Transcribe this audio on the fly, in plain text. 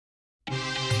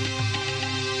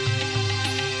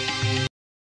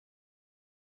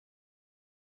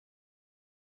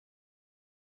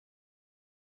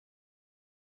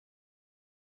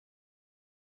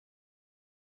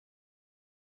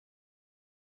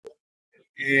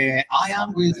I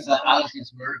am with Alex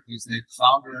Gisbert, who is the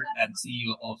founder and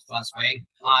CEO of Fastpay.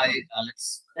 Hi,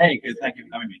 Alex. Hey, good. Thank you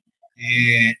for having me.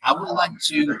 I would like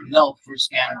to know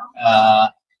firsthand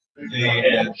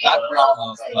the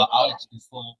background of Alex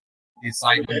before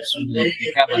deciding to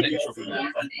become an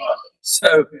entrepreneur.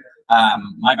 So,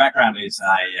 my background is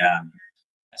I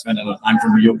spent a lot of time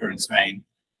from Mallorca in Spain.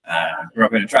 Grew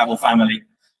up in a travel family.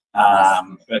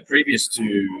 But previous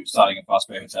to starting at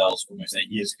Fastpayhotels almost 8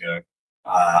 years ago,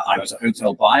 I was a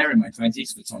hotel buyer in my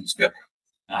 20s for Thomas Cook.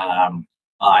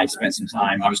 I spent some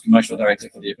time, I was commercial director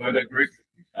for the Apollo Group,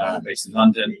 based in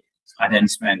London. I then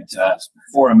spent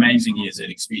 4 amazing years at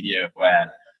Expedia,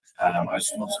 where I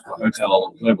was responsible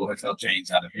for global hotel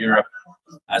chains out of Europe,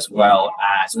 as well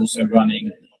as also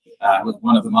running with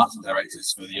one of the marketing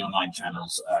directors for the online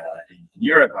channels in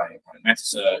Europe. I meta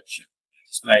search,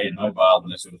 display, and mobile,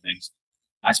 and those sort of things.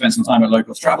 I spent some time at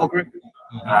Locals Travel Group,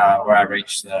 where I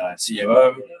reached the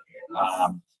COO,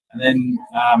 and then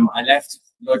I left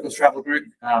Locals Travel Group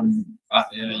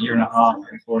about a year and a half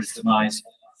before its demise,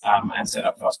 and set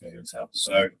up Fastpayhotels.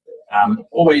 So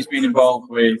always been involved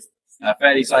with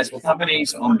fairly sizable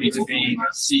companies on B2B,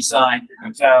 seaside,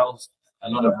 hotels, a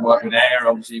lot of work with air,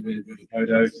 obviously with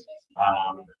Apodo.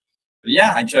 But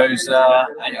yeah, I chose,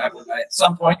 at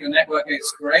some point your network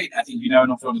is great. I think you know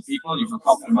an awful lot of people, you feel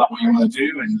confident about what you want to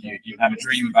do, and you have a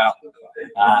dream about,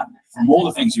 from all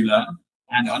the things you learn,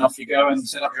 and off you go and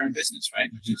set up your own business,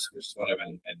 right? Which is what I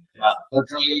went.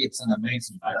 Literally, it's an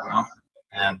amazing background,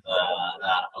 and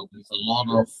with a lot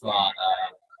of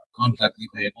contact with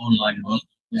the online world.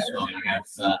 Yeah. So you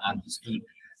have understood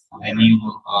many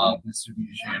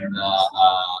distribution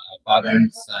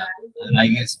patterns, and I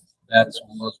guess that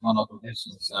was one of the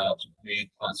reasons to create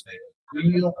Fastpay. Do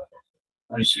you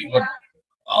appreciate what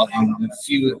in a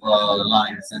few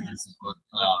lines sentences what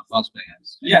Fastpay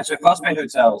has? Yeah, so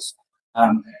Fastpayhotels,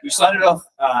 we started off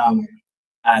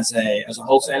as a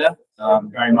wholesaler,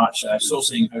 very much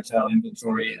sourcing hotel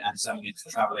inventory and selling it to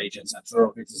travel agents and tour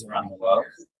operators around the world.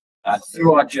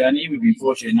 Through our journey, we've been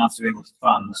fortunate enough to be able to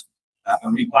fund a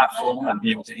re-platform and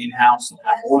be able to in-house and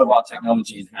have all of our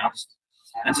technology in-house.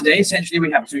 And today, essentially, we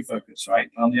have 2 focus, right?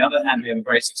 On the other hand, we have a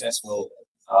very successful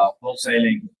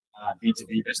wholesaling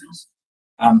B2B business.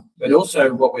 But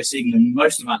also what we're seeing the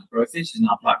most amount of growth is in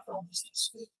our platform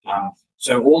business.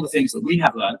 So all the things that we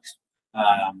have learned,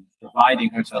 providing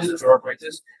hotels to tour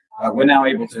operators, we're now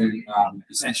able to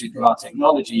essentially put our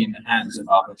technology in the hands of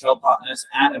our hotel partners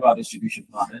and of our distribution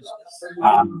partners.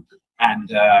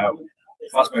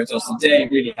 Fastpayhotels today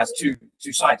really has two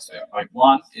sides to it, right?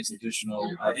 One is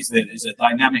additional is a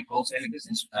dynamic wholesaling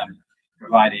business,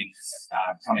 providing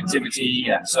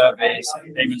connectivity and service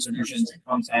and payment solutions and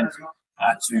content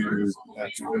to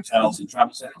hotels and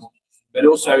travel centers. But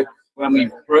also, when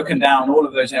we've broken down all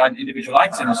of those individual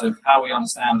items of how we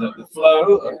understand the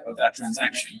flow of that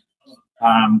transaction,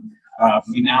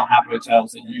 we now have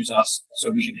hotels that use us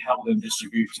so we can help them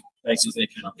distribute to places they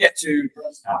cannot get to.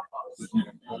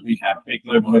 We have big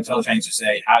global hotel chains who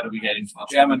say, how do we get into the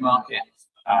German market?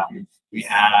 We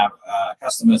have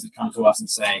customers that come to us and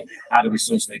say, how do we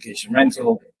source vacation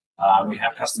rental? We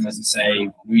have customers that say,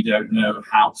 we don't know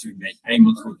how to make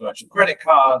payments with virtual credit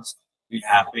cards. We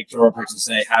have big tour operators that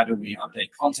say, how do we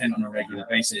update content on a regular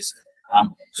basis?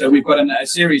 So we've got a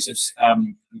series of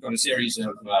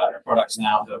products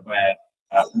now that we're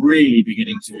really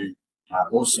beginning to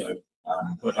also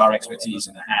put our expertise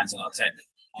in the hands and our tech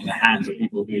in the hands of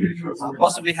people who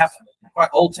possibly have quite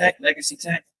old tech, legacy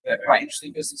tech, quite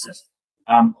interesting businesses.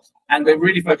 And we're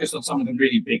really focused on some of the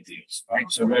really big deals, right?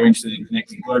 So we're interested in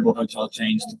connecting global hotel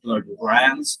chains to global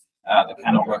brands that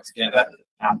cannot work together.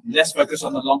 Less focused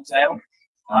on the long tail.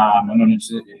 I'm not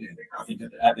interested, I think,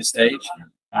 at this stage.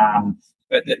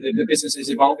 But the business is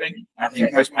evolving. I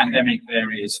think post-pandemic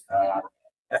there is a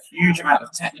huge amount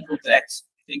of technical debt,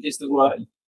 I think is the word,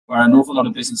 where an awful lot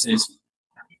of businesses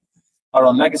are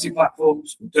on legacy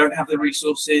platforms, or don't have the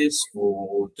resources,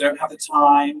 or don't have the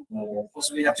time, or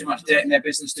possibly have too much debt in their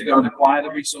business to go and acquire the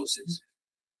resources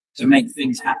to make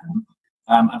things happen.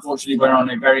 Unfortunately, we're on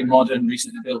a very modern,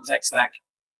 recently built tech stack,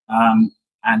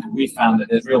 and we found that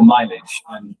there's real mileage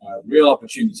and real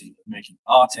opportunity for making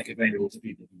our tech available to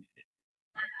people who need it.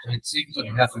 So it seems that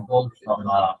you have evolved from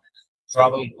a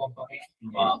travel company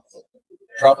to a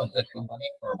travel tech company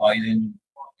providing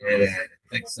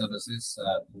tech services,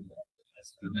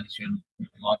 as you mentioned,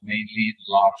 not mainly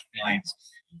large clients.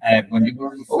 When you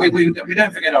were we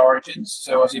don't forget our origins.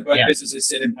 So obviously both businesses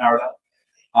sit in parallel.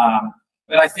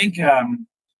 But I think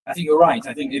you're right.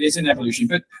 I think it is an evolution,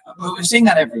 but we're seeing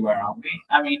that everywhere, aren't we?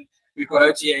 I mean, we've got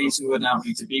OTAs who are now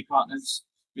B2B partners.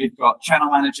 We've got channel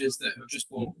managers that have just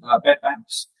bought bed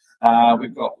banks.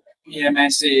 We've got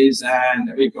PMSs,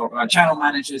 and we've got channel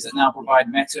managers that now provide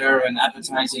meta and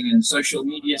advertising and social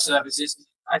media services.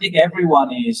 I think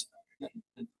everyone is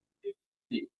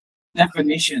the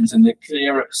definitions and the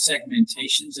clearer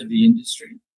segmentations of the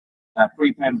industry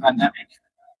pre-pandemic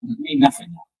mean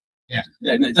nothing. Yeah,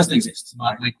 it doesn't exist.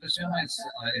 My question is,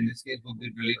 in this case, would be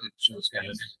related to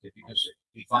scalability, because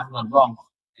if I'm not wrong,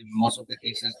 in most of the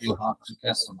cases, you have to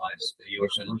customize your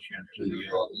solution to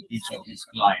each of these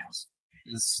clients.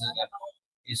 Is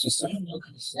a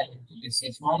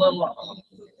model?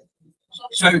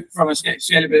 So from a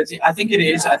scalability, I think it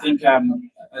is. I think a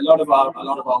lot of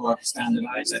our work is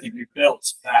standardized. I think we've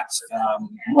built that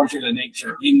modular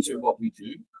nature into what we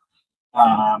do,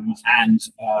 and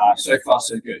so far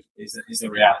so good is the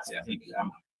reality. I think,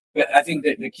 but I think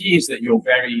that the key is that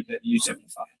you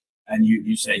simplify and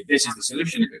you say this is the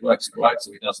solution. If it works, it works.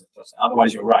 If it doesn't, it doesn't.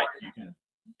 Otherwise, you're right. You can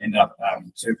end up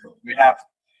we have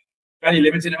fairly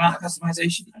limited amount of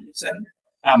customization, I would say.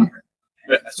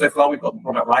 But so far, we've got the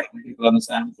product right, and people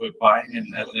understand what we're buying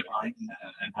and what they're buying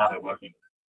and how they're working.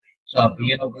 So,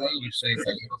 in a way, you say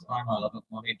that you time a lot of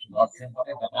money to large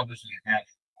company, but obviously have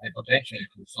the potential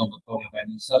to solve the problem by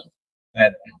themselves,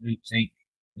 that it will take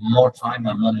more time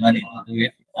and more money to do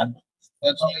it. And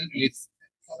that's only if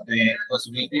the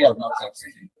possibility of not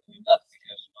succeeding in that,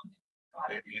 because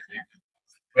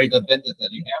the great advantage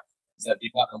that you have is that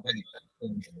you have competitors.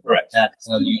 Correct. That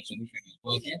your solution is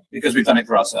working. Because we've done it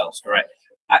for ourselves, correct.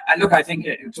 I think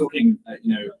talking,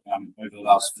 over the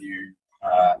last few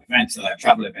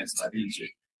travel events that I've been to, it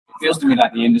feels to me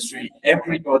like the industry,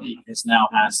 everybody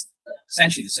has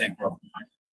essentially the same problem.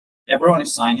 Everyone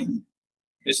is signing.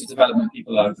 Business development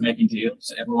people are making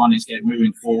deals. Everyone is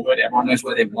moving forward. Everyone knows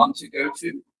where they want to go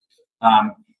to.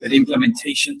 But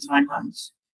implementation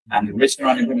timelines and the risk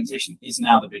around implementation is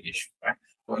now the big issue, right?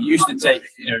 What used to take,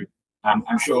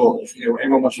 I'm sure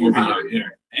everyone watching your video,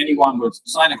 anyone would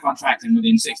sign a contract and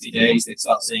within 60 days they'd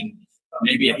start seeing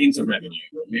maybe a hint of revenue,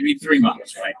 maybe 3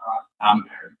 months, right?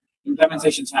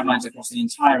 Implementation timelines across the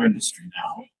entire industry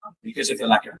now, because of the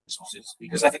lack of resources,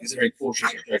 because I think it's a very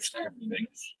cautious approach to everything,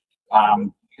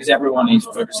 because everyone is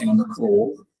focusing on the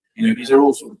core. These are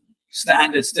all sort of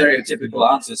standard, stereotypical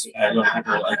answers a lot of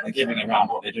people are giving around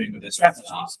what they're doing with their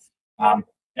strategies.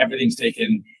 Everything's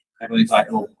like,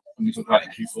 oh, when we talk about it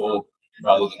in Q4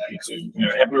 rather than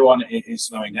Q2, everyone is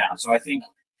slowing down. So I think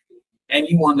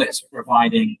anyone that's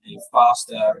providing a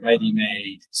faster,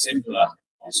 ready-made, simpler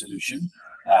solution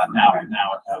now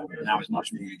is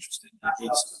much more interested.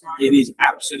 It is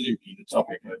absolutely the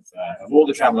topic of all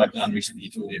the travel I've done recently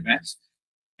to all the events.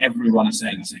 Everyone is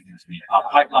saying the same thing to me. Our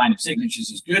pipeline of signatures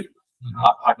is good.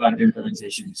 Our pipeline of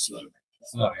implementation is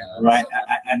slow. Right?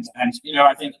 And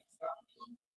I think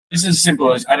this is as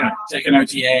simple as, take an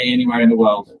OTA anywhere in the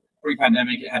world.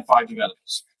 Pre-pandemic, it had 5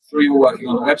 developers. 3 were working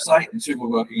on the website and 2 were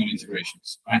working on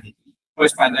integrations. Right?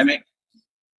 Post-pandemic,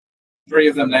 3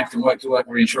 of them left and worked to work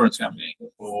for an insurance company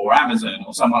or Amazon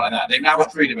or someone like that. They've now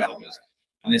got 3 developers.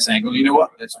 And they're saying, well, you know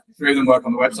what? 3 of them work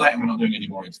on the website and we're not doing any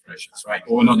more integrations, right?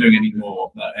 Or we're not doing any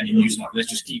more, any new stuff. Let's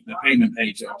just keep the payment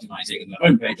page optimizing and the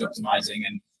home page optimizing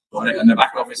and the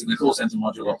back office and the call center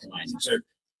module optimizing. So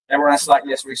everyone has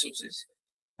slightly less resources.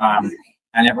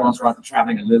 And everyone's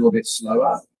traveling a little bit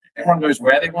slower. Everyone knows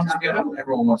where they want to go.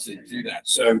 Everyone wants to do that.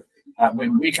 So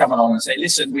when we come along and say,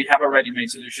 listen, we have a ready-made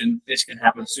solution. This can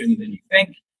happen sooner than you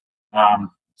think.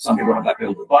 Some people have that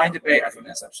build or buy debate. I think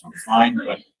that's absolutely fine.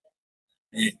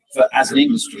 But as an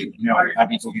industry, I've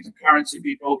been talking to currency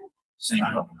people, same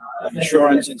problem.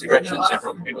 Insurance integrations, same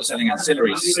problem. People selling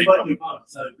ancillaries, same problem.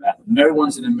 No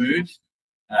one's in a mood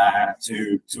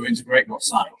to integrate what's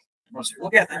signed. We'll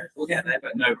get there,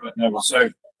 but no one.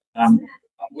 So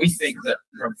we think that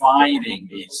providing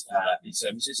these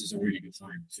services is a really good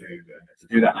time to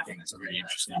do that. And I think that's a really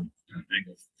interesting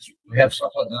thing. We have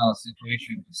suffered a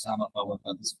situation with some of our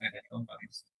participating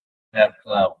companies that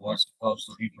were supposed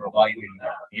to be providing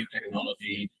new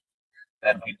technology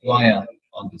that require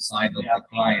on the side of the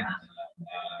client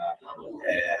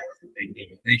the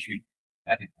implementation,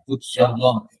 that it took so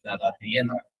long that at the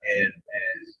end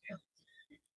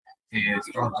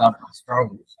for example,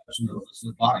 struggles to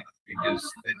survive because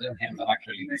they don't have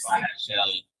actually the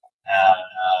financial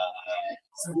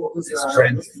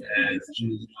strength to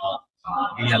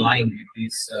be aligned with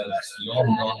these long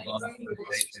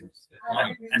implementations.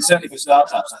 And certainly for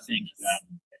startups, I think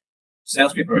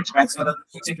salespeople are expensive,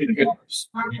 particularly the good ones.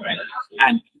 Right?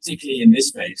 And particularly in this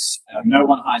space, no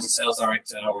one hires a sales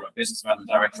director or a business development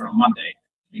director on Monday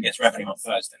and gets revenue on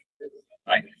Thursday.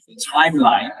 Right? The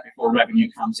timeline before revenue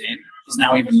comes in is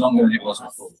now even longer than it was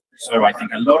before. So I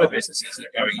think a lot of businesses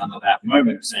are going under that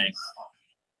moment saying,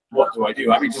 what do I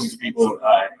do? I've been talking to people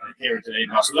here today in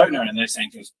Barcelona, and they're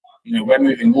saying to us, we're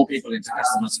moving more people into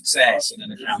customer success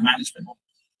and account management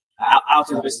out of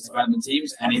the business development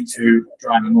teams and into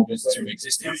driving more business from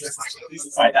existing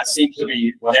businesses. Right? That seems to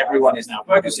be what everyone is now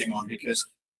focusing on, because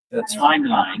the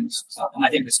timelines, and I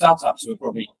think the startups who are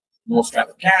probably more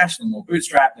strapped for cash and more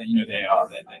bootstrapped than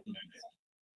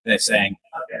they're saying,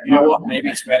 what, maybe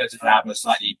it's better to have a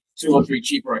slightly 2 or 3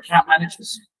 cheaper account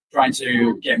managers trying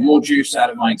to get more juice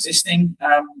out of my existing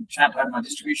out of my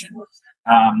distribution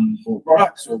for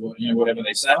products or whatever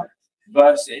they sell,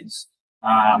 versus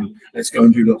let's go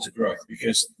and do lots of growth,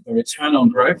 because the return on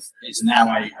growth is now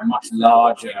a much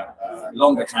larger,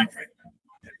 longer time frame.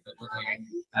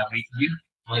 You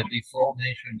were before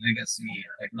mentioned legacy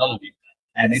technology,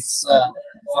 and it's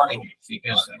funny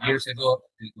because years ago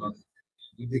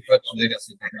we referred to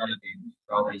legacy technology in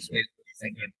probably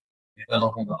thinking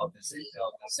development of the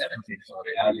 70s or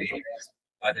the early 80s.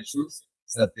 But the truth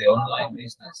is that the online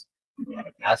business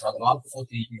has about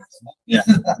 40 years. Yeah,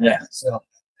 yeah. So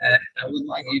I would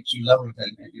like you to elaborate a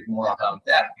little bit more about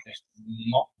that, because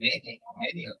not many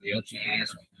of the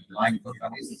OTAs or online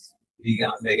companies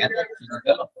began to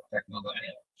develop technology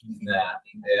in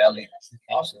the early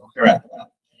 2000s. Correct.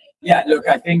 Yeah, look,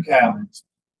 I think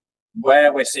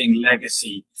where we're seeing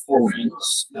legacy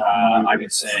performance, I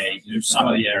would say some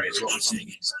of the areas what we're seeing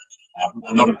is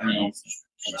a lot of the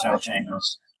hotel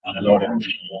chains and a lot of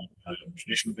the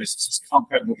traditional businesses can't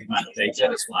cope with the amount of data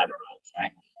that's flying around,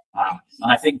 right?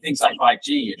 And I think things like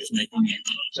 5G are just making it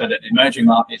so that emerging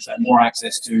markets have more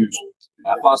access to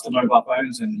faster mobile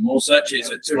phones and more searches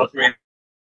at 2 or 3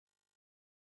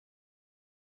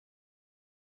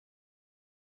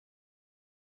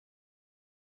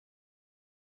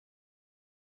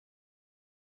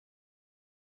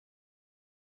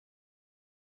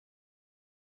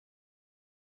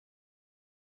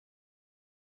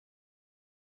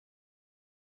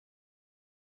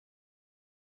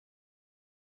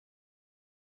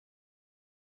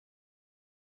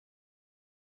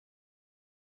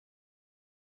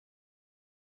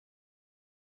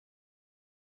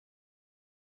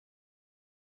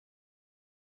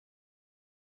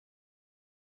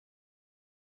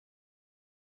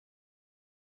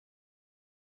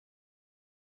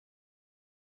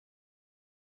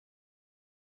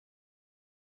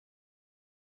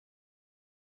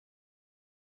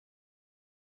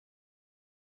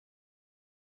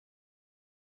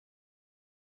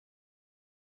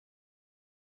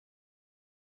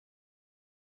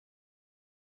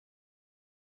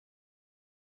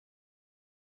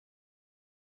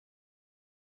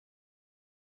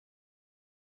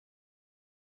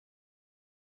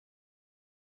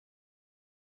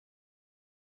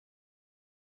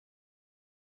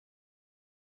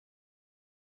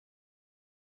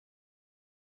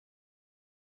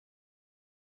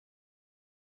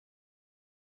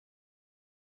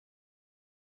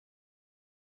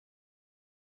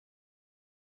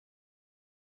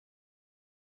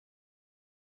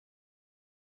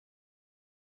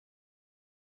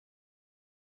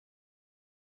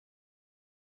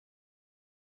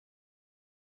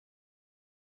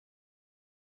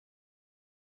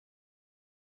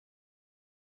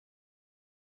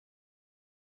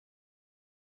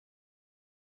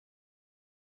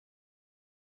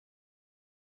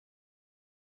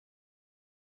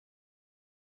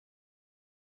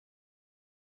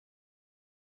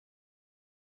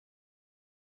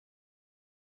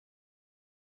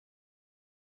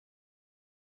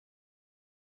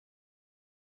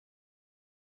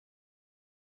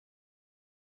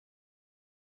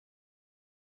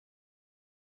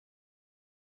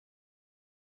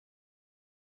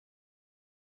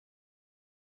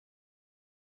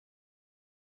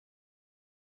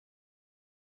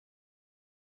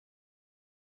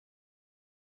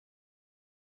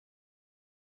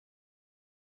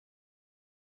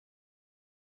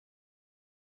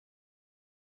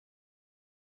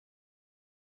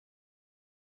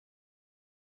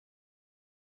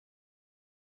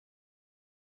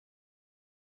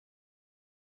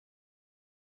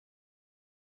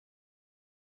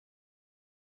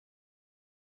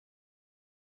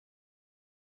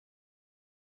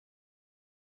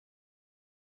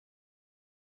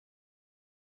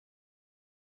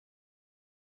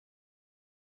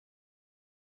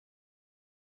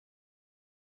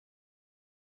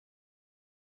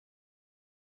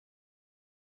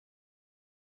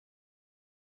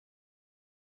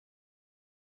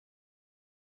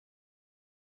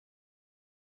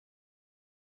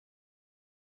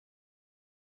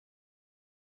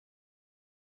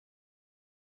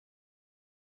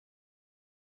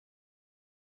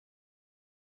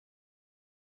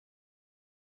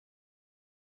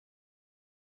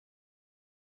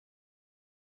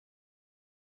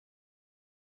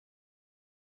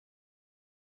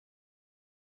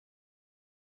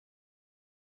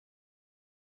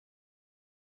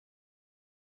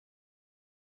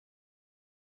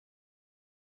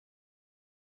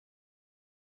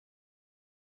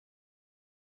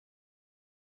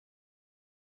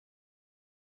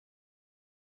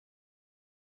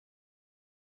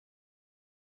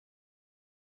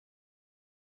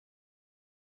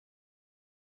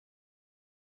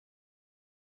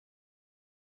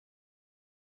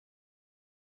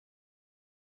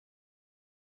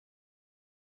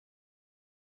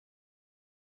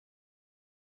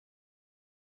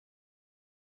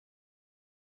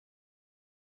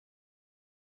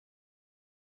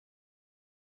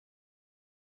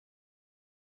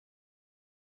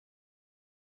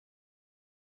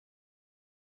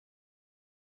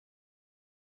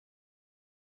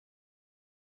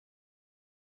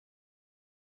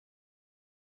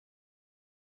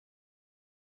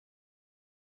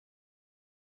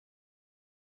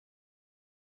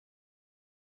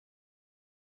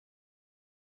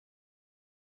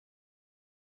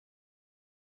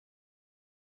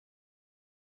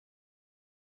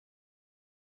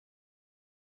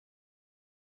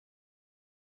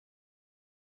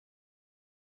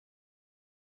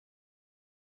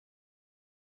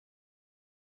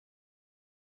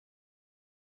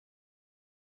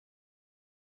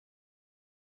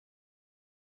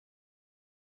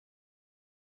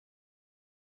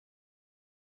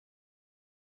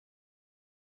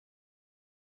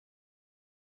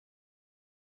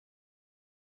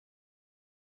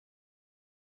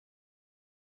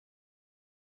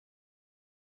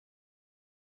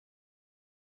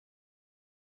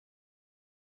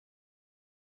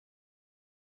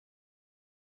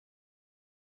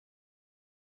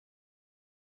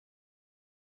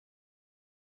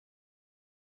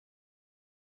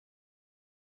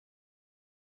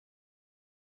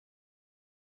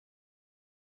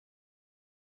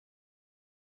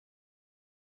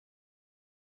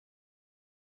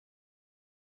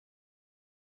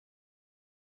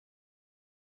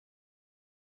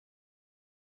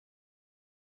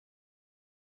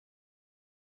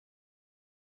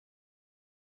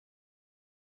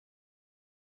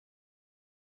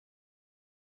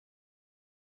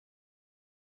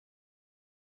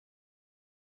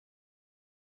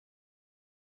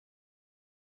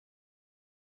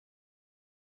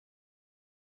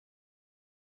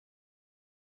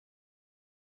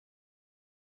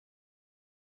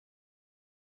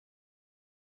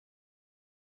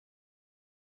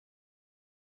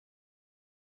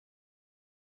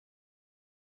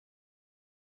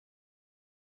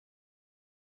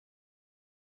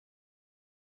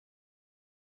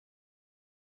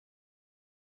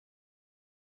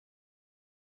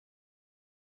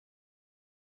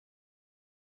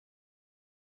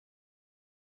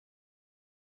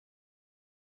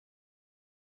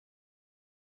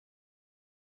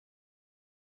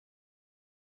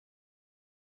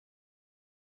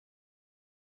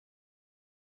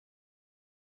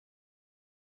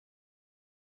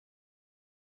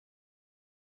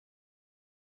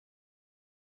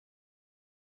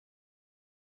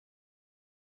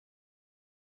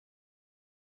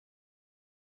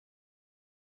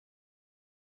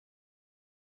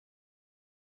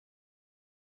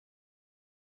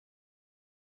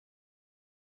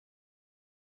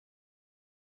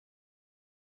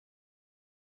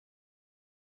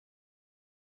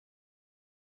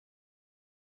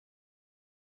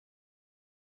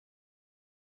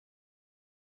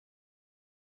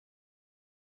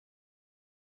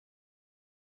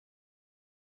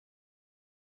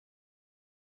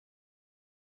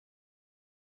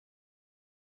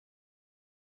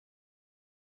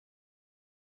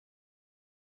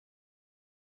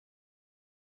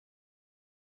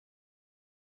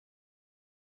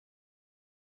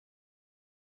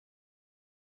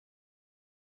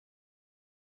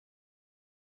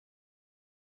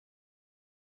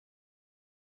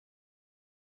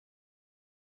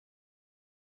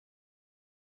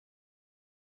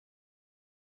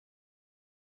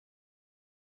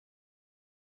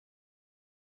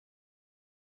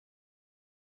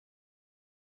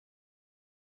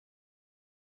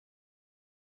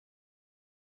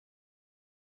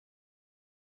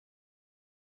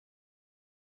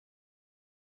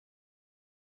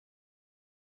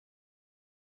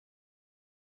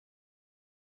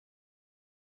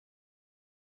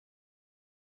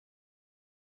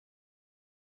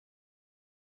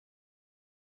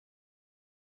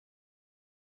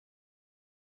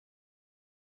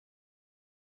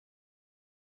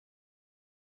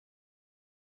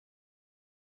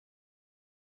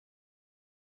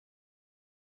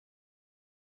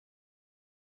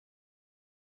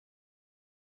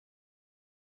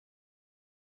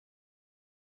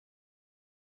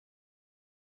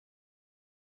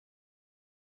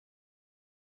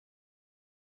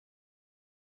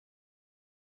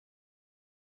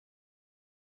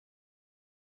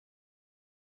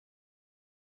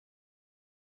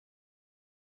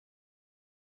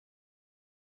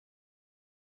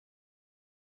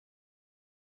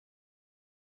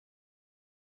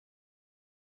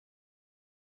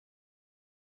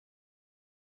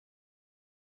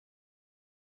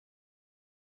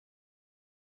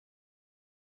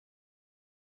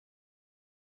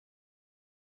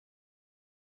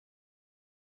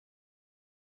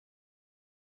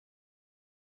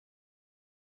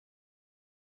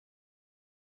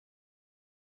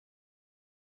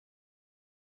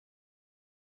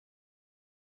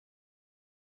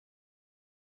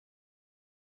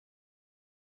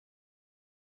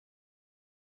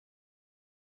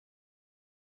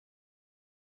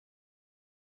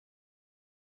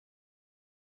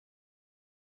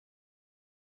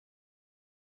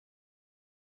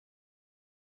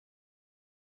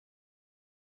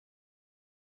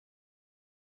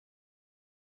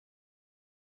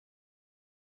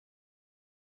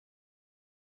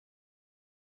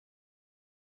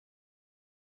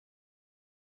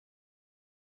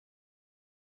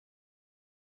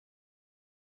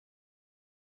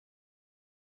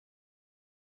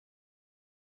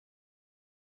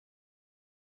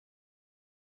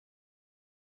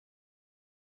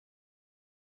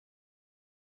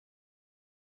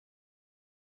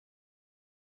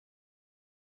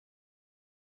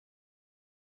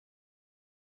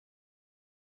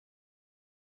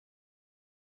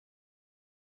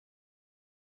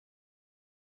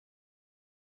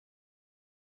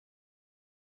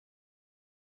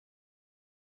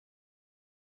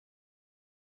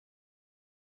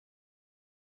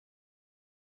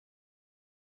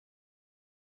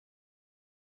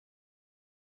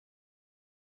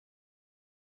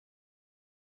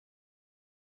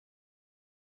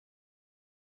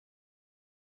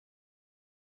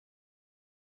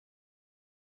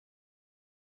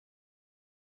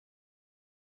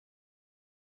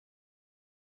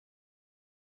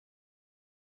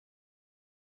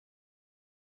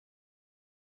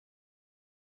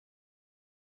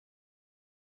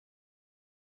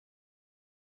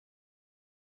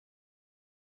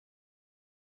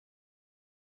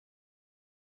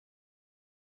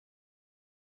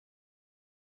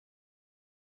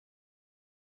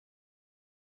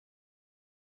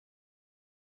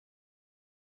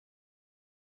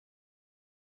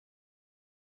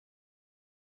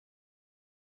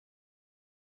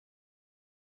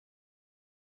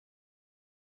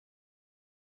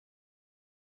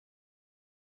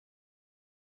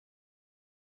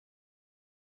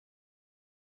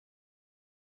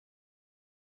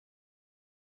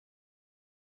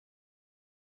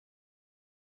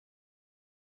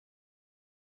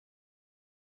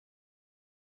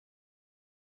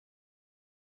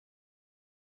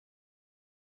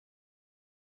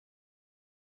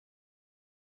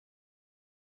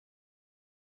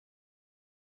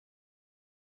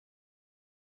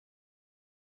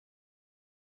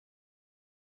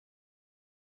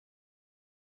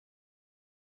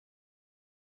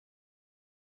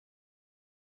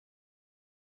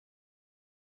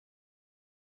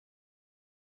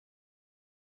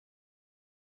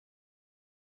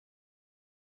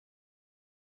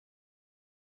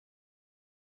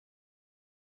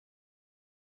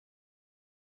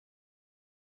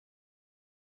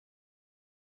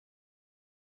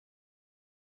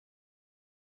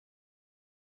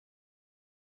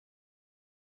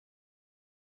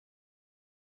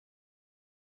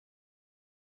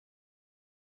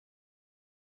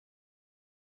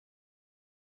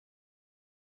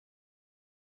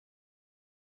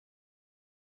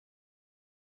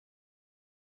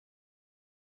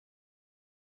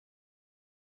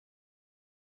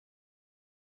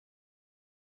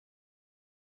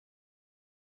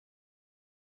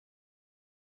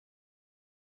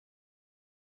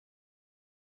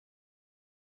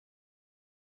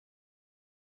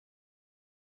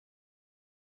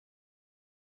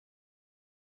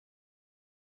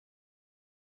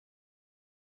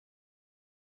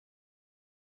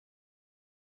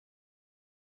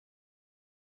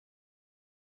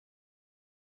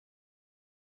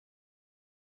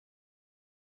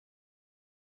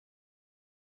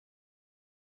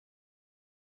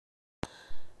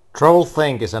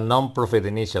 Travelthink is a non-profit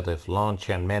initiative launched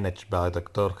and managed by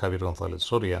Dr. Javier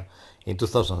Gonzalez-Soria in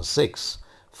 2006,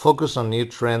 focused on new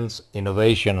trends,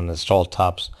 innovation, and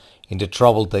startups in the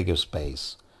travel tech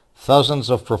space. Thousands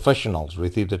of professionals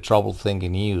receive the Travelthink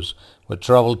news, where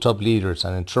travel top leaders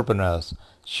and entrepreneurs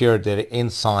share their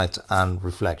insights and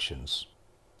reflections.